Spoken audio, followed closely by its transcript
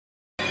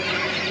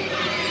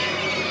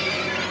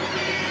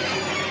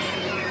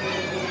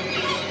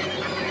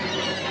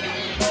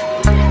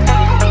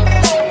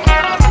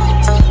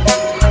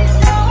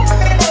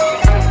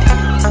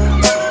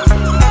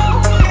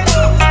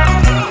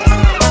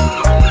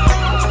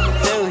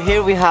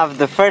here we have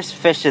the first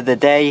fish of the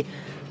day.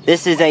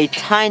 This is a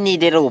tiny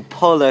little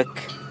pollock.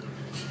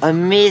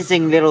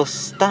 Amazing little,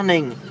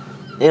 stunning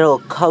little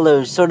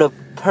colors, sort of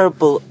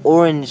purple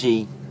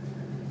orangey.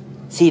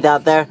 See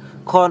that there?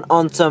 Caught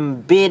on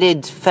some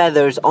baited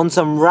feathers, on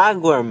some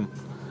ragworm,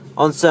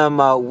 on some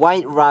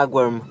white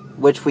ragworm,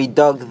 which we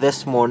dug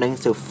this morning,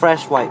 so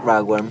fresh white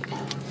ragworm.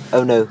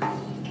 Oh no.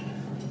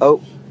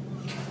 Oh.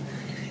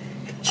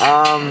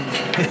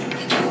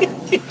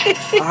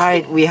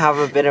 Alright, we have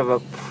a bit of a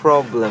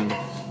problem.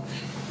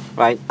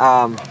 Right,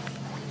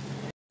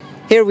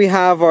 here we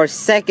have our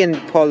second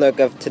pollock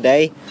of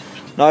today.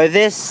 Now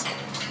this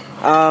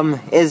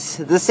is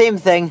the same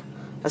thing.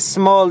 A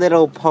small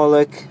little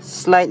pollock,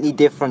 slightly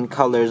different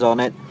colors on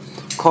it.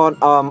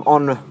 Caught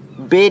on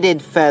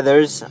baited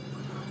feathers,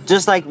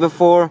 just like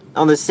before,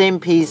 on the same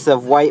piece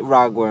of white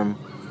ragworm.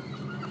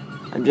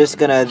 I'm just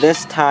gonna,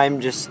 this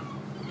time, just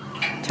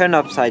turn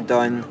upside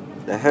down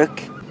the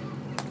hook.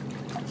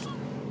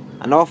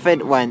 And off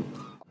it went.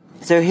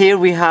 So here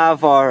we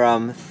have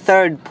our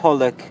third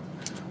pollock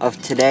of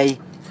today.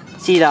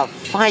 See that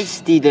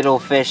feisty little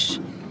fish.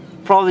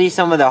 Probably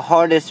some of the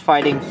hardest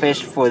fighting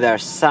fish for their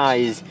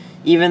size.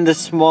 Even the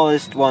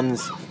smallest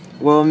ones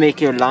will make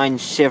your line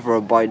shiver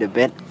about a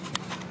bit.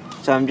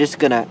 So I'm just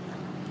gonna,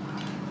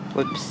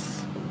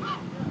 whoops.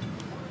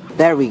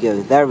 There we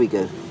go, there we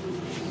go.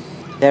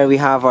 There we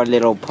have our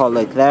little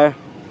pollock there.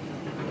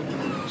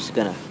 Just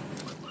gonna.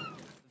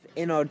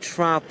 In our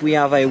trap we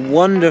have a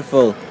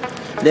wonderful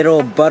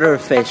little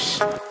butterfish.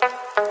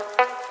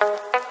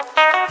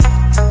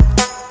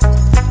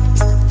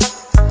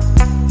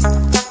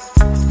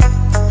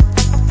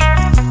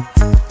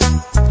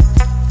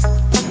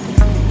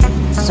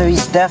 So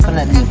he's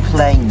definitely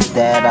playing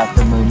dead at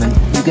the moment.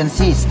 You can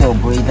see he's still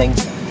breathing.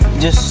 He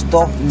just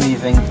stopped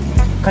moving.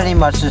 Pretty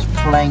much just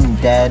playing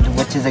dead,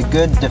 which is a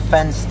good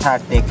defense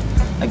tactic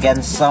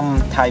against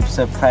some types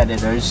of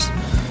predators.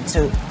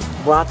 So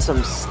we're at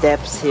some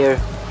steps here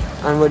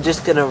and we're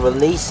just gonna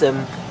release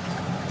him.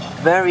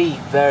 Very,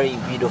 very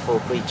beautiful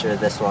creature,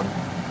 this one.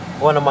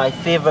 One of my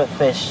favorite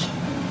fish.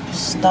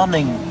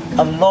 Stunning.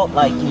 A lot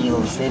like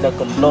eels. They look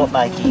a lot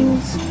like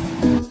eels.